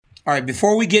All right,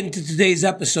 before we get into today's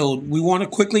episode, we want to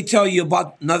quickly tell you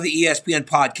about another ESPN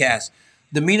podcast,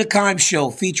 The Mina Kimes Show,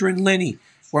 featuring Lenny,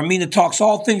 where Mina talks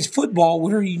all things football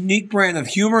with her unique brand of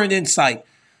humor and insight.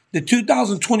 The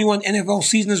 2021 NFL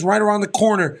season is right around the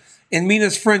corner, and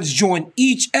Mina's friends join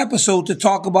each episode to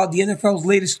talk about the NFL's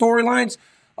latest storylines,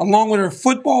 along with her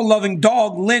football-loving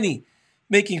dog, Lenny,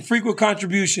 making frequent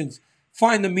contributions.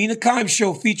 Find The Mina Kimes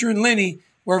Show featuring Lenny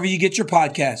wherever you get your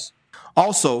podcasts.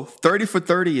 Also, 30 for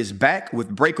 30 is back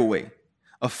with Breakaway,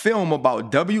 a film about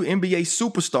WNBA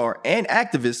superstar and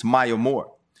activist Maya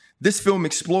Moore. This film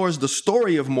explores the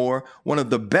story of Moore, one of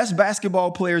the best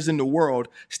basketball players in the world,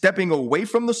 stepping away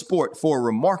from the sport for a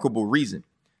remarkable reason: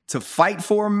 to fight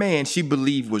for a man she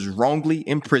believed was wrongly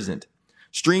imprisoned.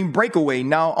 Stream Breakaway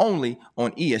now only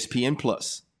on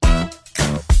ESPN+.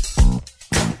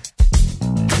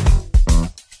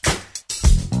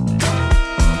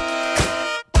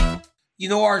 You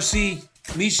know, RC,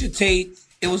 Miesha Tate,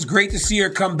 it was great to see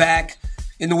her come back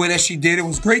in the way that she did. It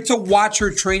was great to watch her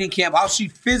training camp, how she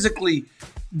physically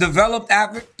developed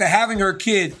after having her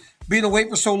kid, being away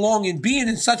for so long and being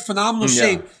in such phenomenal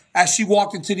shape as she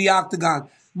walked into the octagon.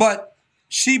 But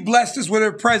she blessed us with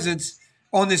her presence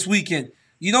on this weekend.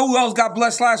 You know who else got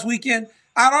blessed last weekend?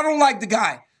 I don't like the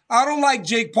guy. I don't like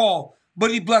Jake Paul, but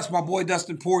he blessed my boy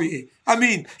Dustin Poirier. I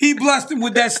mean, he blessed him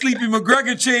with that Sleepy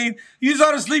McGregor chain. You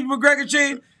saw the Sleepy McGregor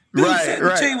chain? Dude said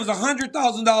the chain was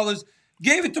 $100,000,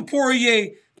 gave it to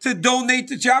Poirier to donate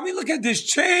to charity. I mean, look at this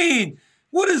chain.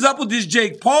 What is up with this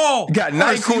Jake Paul? Got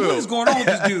NyQuil. What is going on with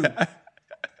this dude?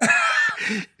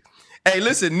 Hey,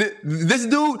 listen, this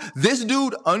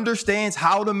dude understands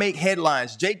how to make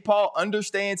headlines. Jake Paul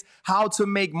understands how to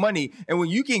make money. And when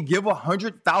you can give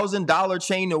 $100,000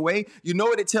 chain away, you know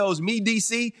what it tells me,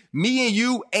 DC? Me and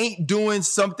you ain't doing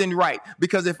something right.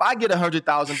 Because if I get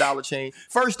 $100,000 chain,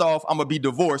 first off, I'm going to be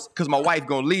divorced because my wife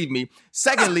going to leave me.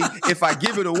 Secondly, if I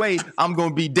give it away, I'm going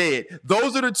to be dead.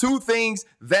 Those are the two things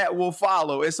that will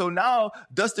follow. And so now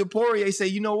Dustin Poirier say,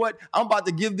 you know what? I'm about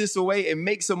to give this away and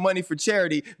make some money for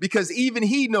charity, because even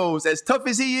he knows, as tough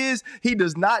as he is, he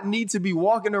does not need to be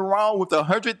walking around with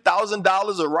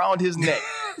 $100,000 around his neck.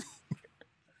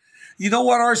 You know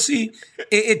what, RC?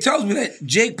 It tells me that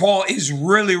Jake Paul is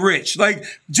really rich. Like,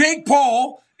 Jake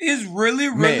Paul is really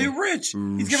rich.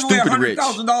 He's giving away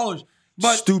 $100,000.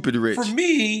 But stupid rich. For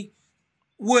me,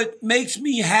 what makes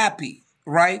me happy,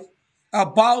 right,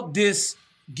 about this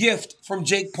gift from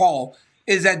Jake Paul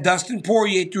is that Dustin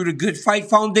Poirier, through the Good Fight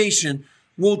Foundation,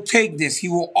 will take this. He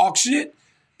will auction it,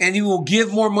 and he will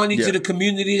give more money to the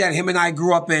community that him and I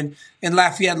grew up in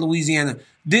Lafayette, Louisiana.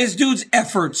 This dude's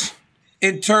efforts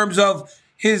in terms of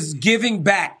his giving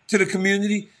back to the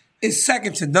community is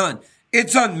second to none.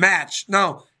 It's unmatched.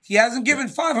 Now, he hasn't given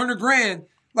 $500,000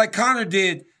 like Conor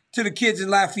did to the kids in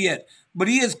Lafayette, but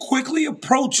he is quickly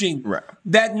approaching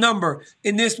that number,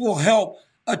 and this will help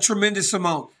a tremendous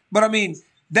amount. But I mean,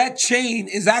 that chain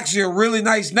is actually a really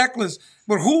nice necklace,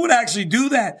 but who would actually do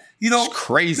that? You know, it's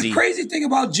crazy. The crazy thing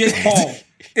about Jake Paul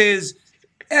is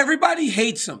everybody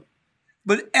hates him,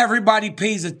 but everybody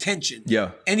pays attention.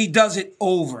 Yeah. And he does it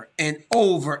over and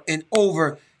over and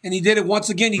over. And he did it once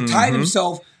again. He tied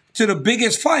himself to the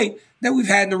biggest fight that we've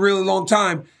had in a really long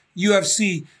time,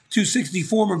 UFC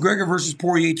 264, McGregor versus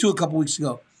Poirier 2 a couple weeks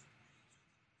ago.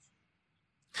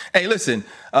 Hey, listen,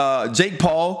 Jake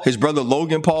Paul, his brother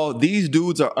Logan Paul, these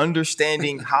dudes are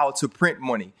understanding how to print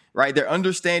money, right? They're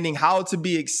understanding how to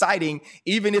be exciting,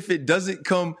 even if it doesn't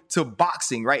come to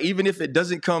boxing, right? Even if it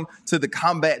doesn't come to the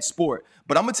combat sport.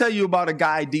 But I'm going to tell you about a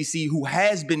guy, DC, who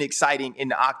has been exciting in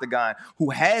the octagon, who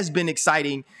has been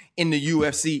exciting in the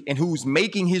UFC, and who's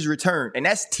making his return. And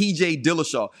that's TJ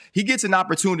Dillashaw. He gets an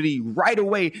opportunity right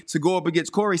away to go up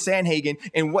against Corey Sandhagen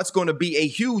in what's going to be a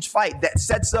huge fight that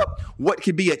sets up what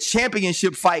could be a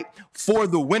championship fight for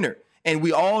the winner. And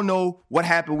we all know what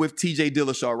happened with TJ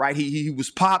Dillashaw, right? He was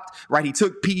popped, right? He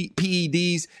took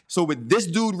PEDs. So with this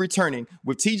dude returning,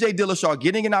 with TJ Dillashaw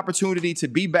getting an opportunity to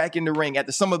be back in the ring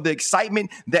after some of the excitement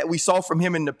that we saw from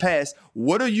him in the past,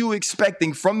 what are you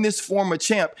expecting from this former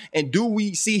champ? And do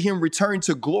we see him return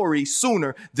to glory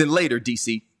sooner than later,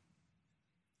 DC?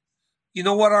 You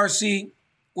know what, RC?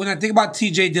 When I think about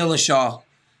TJ Dillashaw,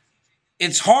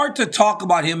 it's hard to talk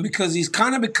about him because he's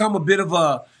kind of become a bit of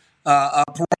a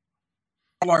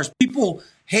people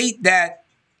hate that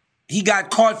he got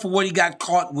caught for what he got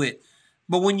caught with.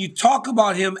 But when you talk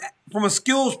about him from a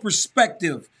skills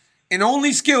perspective, and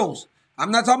only skills,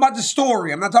 I'm not talking about the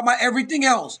story, I'm not talking about everything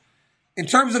else. In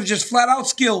terms of just flat out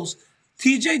skills,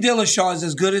 TJ Dillashaw is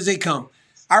as good as they come.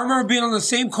 I remember being on the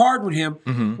same card with him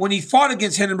when he fought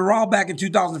against Renan Barão back in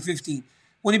 2015.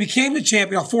 When he became the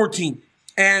champion, 14.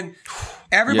 And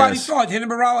everybody Yes. thought Renan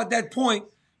Barão at that point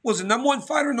was the number one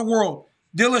fighter in the world.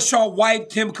 Dillashaw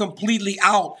wiped him completely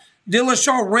out.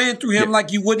 Dillashaw ran through him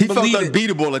like you wouldn't He believe felt it.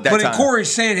 unbeatable at that but time. in Corey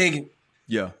Sandhagen,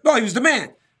 no, he was the man,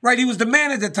 right? He was the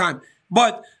man at the time.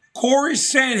 But Corey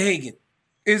Sandhagen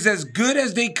is as good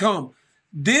as they come.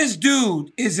 This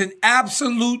dude is an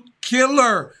absolute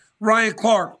killer, Ryan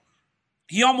Clark.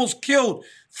 He almost killed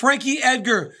Frankie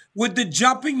Edgar with the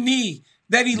jumping knee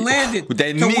that he landed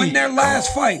to win their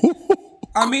last fight.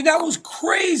 I mean, that was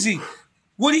crazy.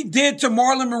 What he did to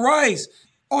Marlon Moraes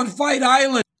on Fight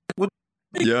Island.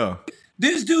 Yeah.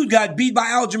 This dude got beat by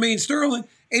Aljamain Sterling,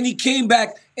 and he came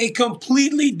back a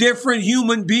completely different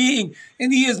human being.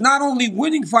 And he is not only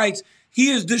winning fights, he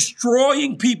is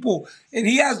destroying people. And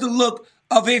he has the look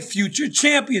of a future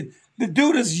champion. The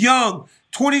dude is young,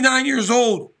 29 years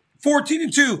old,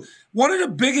 14-2. One of the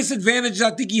biggest advantages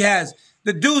I think he has,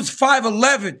 the dude's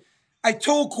 5'11". I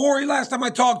told Corey last time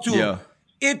I talked to him,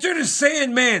 Enter the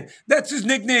Sandman. That's his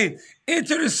nickname.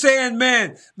 Enter the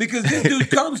Sandman. Because this dude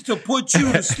comes to put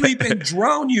you to sleep and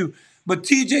drown you. But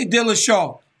TJ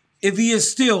Dillashaw, if he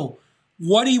is still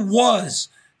what he was,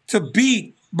 to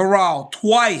beat Barão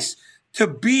twice, to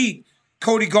beat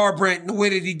Cody Garbrandt in the way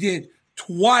that he did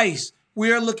twice,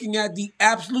 we are looking at the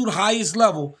absolute highest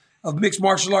level of mixed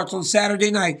martial arts on Saturday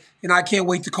night, and I can't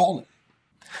wait to call it.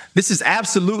 This is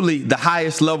absolutely the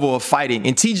highest level of fighting.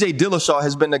 And TJ Dillashaw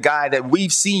has been the guy that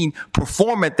we've seen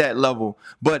perform at that level.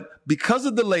 But because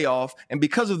of the layoff and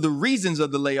because of the reasons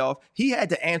of the layoff, he had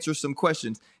to answer some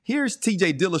questions. Here's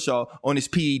TJ Dillashaw on his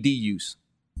PED use.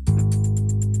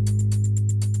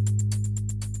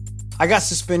 I got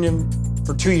suspended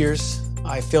for 2 years.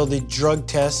 I failed a drug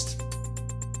test.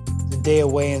 The day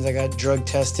of weigh-ins, I got drug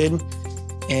tested.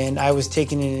 And I was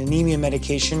taking an anemia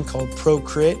medication called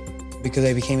Procrit, because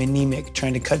I became anemic,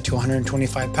 trying to cut to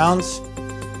 125 pounds.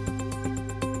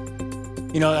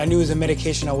 You know, I knew it was a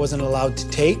medication I wasn't allowed to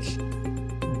take,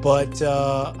 but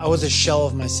I was a shell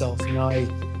of myself. You know, I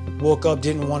woke up,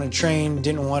 didn't want to train,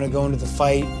 didn't want to go into the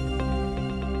fight.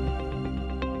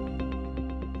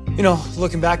 You know,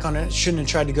 looking back on it, shouldn't have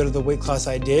tried to go to the weight class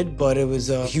I did, but it was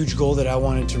a huge goal that I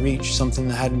wanted to reach, something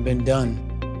that hadn't been done.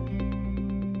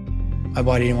 My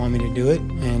body didn't want me to do it,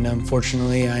 and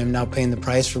unfortunately, I am now paying the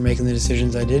price for making the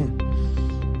decisions I did.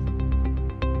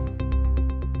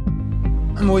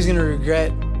 I'm always going to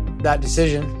regret that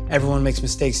decision. Everyone makes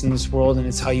mistakes in this world, and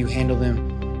it's how you handle them.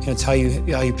 You know, it's how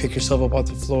you pick yourself up off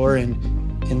the floor and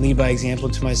lead by example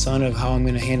to my son of how I'm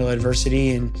going to handle adversity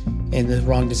and the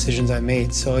wrong decisions I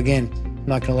made. So again, I'm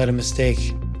not going to let a mistake,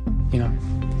 you know,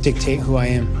 dictate who I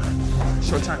am.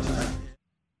 Short time.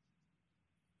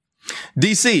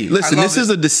 DC, listen, this is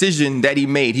a decision that he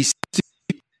made. He's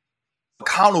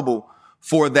accountable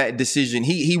for that decision.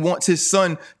 He wants his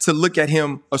son to look at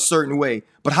him a certain way.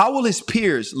 But how will his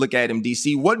peers look at him,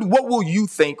 DC? What will you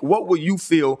think? What will you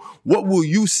feel? What will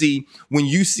you see when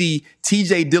you see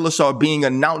TJ Dillashaw being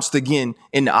announced again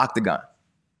in the octagon?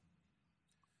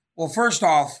 Well, first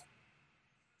off,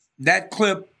 that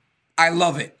clip, I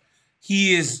love it.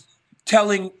 He's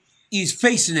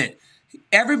facing it.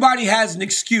 Everybody has an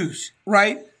excuse,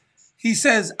 right? He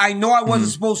says, I know I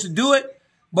wasn't supposed to do it,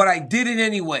 but I did it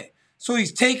anyway. So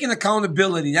he's taking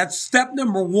accountability. That's step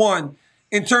number one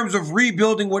in terms of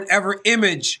rebuilding whatever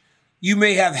image you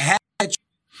may have had.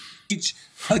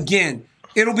 Again,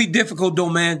 it'll be difficult though,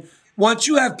 man. Once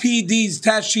you have PEDs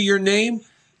attached to your name,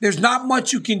 there's not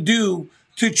much you can do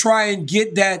to try and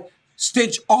get that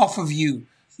stitch off of you.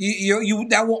 You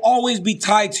that will always be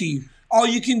tied to you. All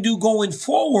you can do going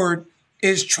forward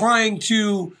is trying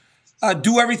to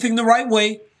do everything the right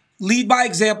way, lead by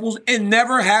examples, and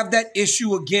never have that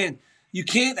issue again. You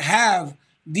can't have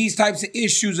these types of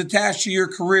issues attached to your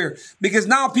career because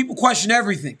now people question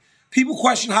everything. People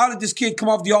question, how did this kid come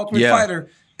off the Ultimate Fighter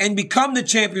and become the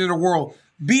champion of the world,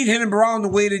 beat Renan Barão the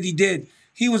way that he did?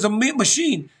 He was a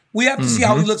machine. We have to see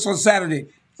how he looks on Saturday.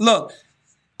 Look,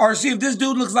 RC, if this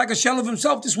dude looks like a shell of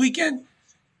himself this weekend,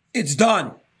 it's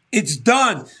done. It's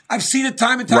done. I've seen it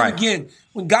time and time again.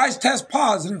 When guys test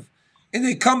positive and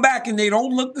they come back and they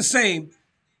don't look the same,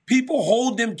 people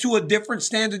hold them to a different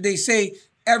standard. They say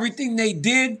everything they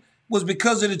did was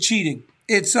because of the cheating.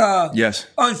 It's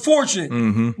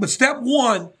unfortunate. But step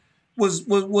one was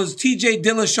TJ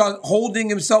Dillashaw holding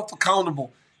himself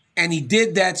accountable. And he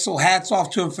did that, so hats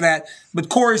off to him for that. But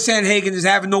Corey Sandhagen is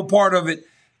having no part of it.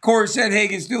 Corey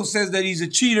Sandhagen still says that he's a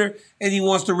cheater and he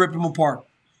wants to rip him apart.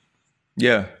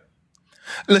 Yeah.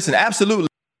 Listen, absolutely.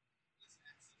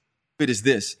 It is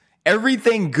this.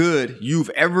 Everything good you've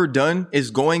ever done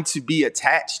is going to be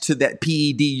attached to that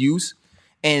PED use.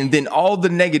 And then all the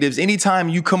negatives, anytime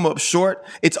you come up short,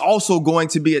 it's also going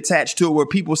to be attached to it where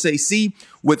people say, see,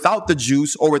 without the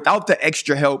juice or without the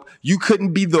extra help, you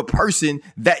couldn't be the person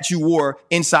that you were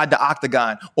inside the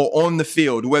octagon or on the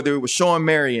field, whether it was Sean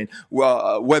Marion,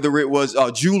 whether it was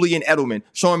Julian Edelman,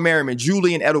 Sean Merriman,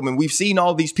 Julian Edelman. We've seen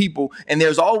all these people, and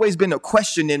there's always been a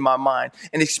question in my mind,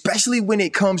 and especially when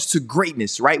it comes to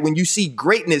greatness, right? When you see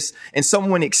greatness and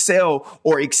someone excel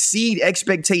or exceed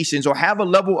expectations or have a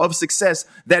level of success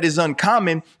that is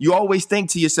uncommon, you always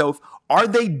think to yourself, are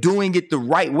they doing it the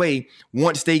right way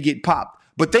once they get popped?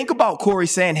 But think about Corey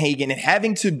Sandhagen and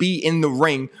having to be in the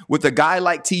ring with a guy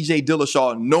like TJ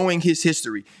Dillashaw, knowing his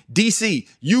history. DC,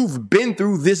 you've been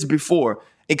through this before.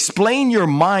 Explain your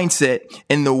mindset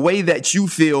and the way that you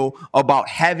feel about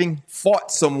having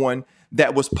fought someone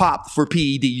that was popped for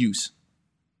PED use.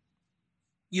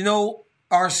 You know,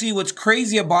 RC, what's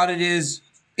crazy about it is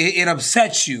it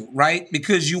upsets you, right?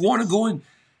 Because you want to go in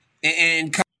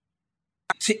and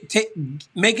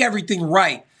make everything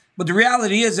right. But the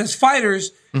reality is, as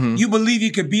fighters, you believe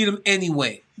you could beat them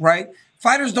anyway, right?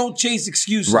 Fighters don't chase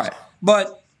excuses. Right.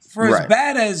 But for as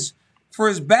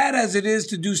bad as it is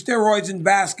to do steroids in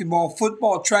basketball,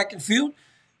 football, track and field,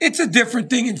 it's a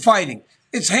different thing in fighting.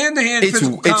 It's hand-to-hand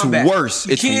physical combat. It's worse.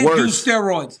 You can't do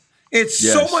steroids. It's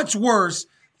so much worse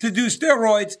to do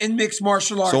steroids in mixed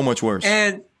martial arts. So much worse.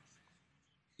 And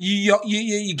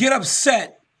you get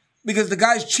upset because the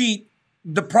guys cheat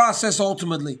the process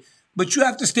ultimately. But you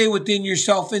have to stay within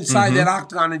yourself inside that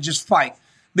octagon and just fight.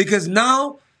 Because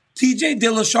now TJ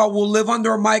Dillashaw will live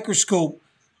under a microscope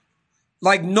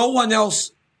like no one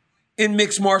else in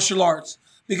mixed martial arts.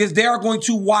 Because they are going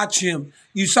to watch him.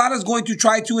 USADA is going to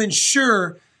try to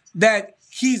ensure that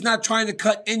he's not trying to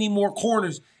cut any more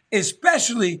corners,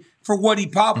 especially for what he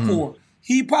popped for.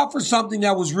 He popped for something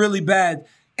that was really bad.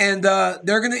 And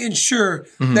they're going to ensure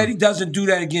that he doesn't do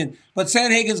that again. But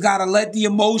Sandhagen's got to let the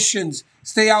emotions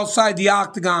stay outside the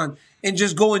octagon and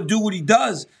just go and do what he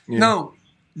does. Yeah. Now,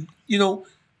 you know,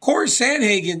 Corey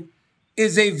Sandhagen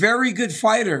is a very good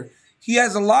fighter. He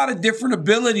has a lot of different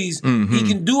abilities. He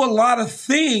can do a lot of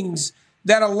things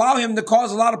that allow him to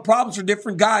cause a lot of problems for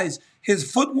different guys.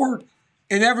 His footwork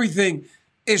and everything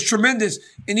is tremendous.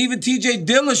 And even TJ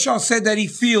Dillashaw said that he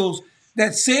feels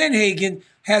that Sandhagen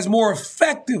has more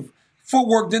effective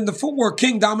footwork than the footwork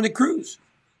king, Dominic Cruz.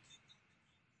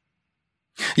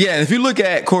 Yeah, and if you look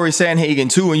at Corey Sandhagen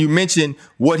too, and you mentioned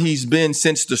what he's been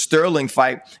since the Sterling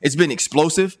fight, it's been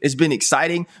explosive, it's been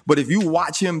exciting. But if you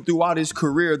watch him throughout his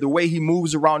career, the way he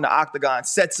moves around the octagon,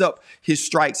 sets up his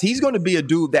strikes, he's going to be a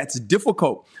dude that's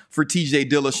difficult for TJ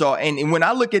Dillashaw. And when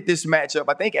I look at this matchup,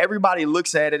 I think everybody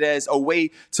looks at it as a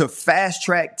way to fast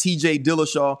track TJ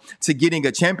Dillashaw to getting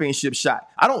a championship shot.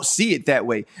 I don't see it that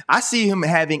way. I see him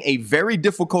having a very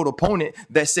difficult opponent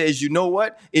that says, you know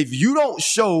what? If you don't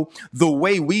show the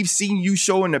way we've seen you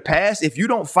show in the past, if you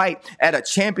don't fight at a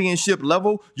championship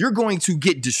level, you're going to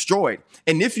get destroyed.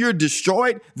 And if you're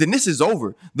destroyed, then this is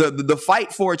over. The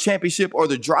fight for a championship or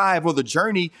the drive or the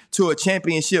journey to a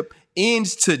championship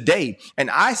ends today. And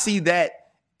I see that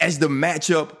as the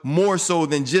matchup more so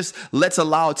than just let's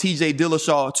allow TJ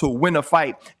Dillashaw to win a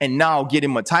fight and now get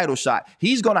him a title shot.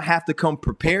 He's going to have to come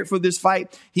prepared for this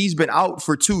fight. He's been out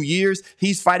for 2 years.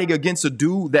 He's fighting against a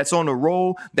dude that's on a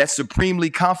roll, that's supremely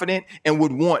confident and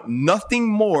would want nothing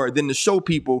more than to show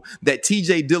people that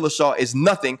TJ Dillashaw is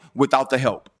nothing without the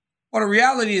help. Well, the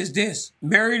reality is this.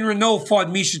 Marion Renault fought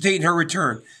Miesha Tate in her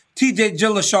return. TJ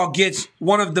Dillashaw gets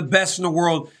one of the best in the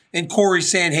world in Corey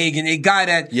Sandhagen, a guy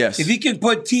that if he can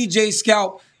put TJ's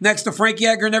scalp next to Frankie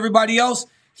Edgar and everybody else,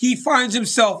 he finds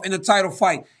himself in a title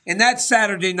fight. And that's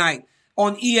Saturday night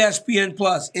on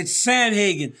ESPN+. It's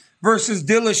Sandhagen versus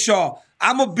Dillashaw.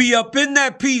 I'm going to be up in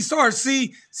that piece,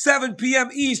 RC, 7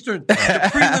 p.m. Eastern. The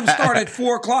prelims start at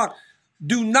 4 o'clock.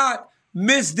 Do not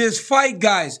miss this fight,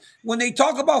 guys. When they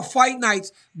talk about fight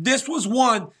nights, this was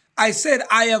one I said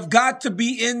I have got to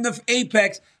be in the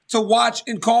Apex to watch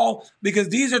and call because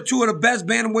these are two of the best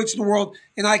bantamweights in the world,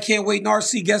 and I can't wait. And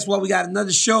RC, guess what? We got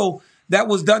another show that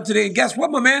was done today, and guess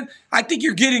what, my man? I think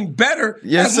you're getting better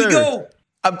as we go.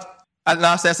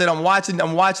 I said I'm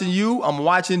watching you, I'm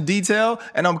watching detail,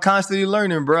 and I'm constantly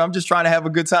learning, bro. I'm just trying to have a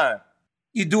good time.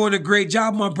 You're doing a great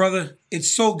job, my brother.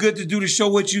 It's so good to do the show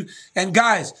with you. And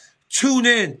guys, tune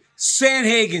in.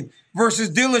 Sandhagen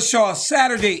versus Dillashaw,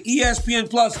 Saturday,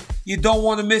 ESPN+. You don't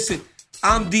want to miss it.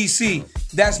 I'm DC.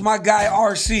 That's my guy,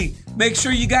 RC. Make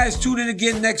sure you guys tune in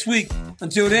again next week.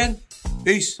 Until then,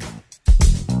 peace.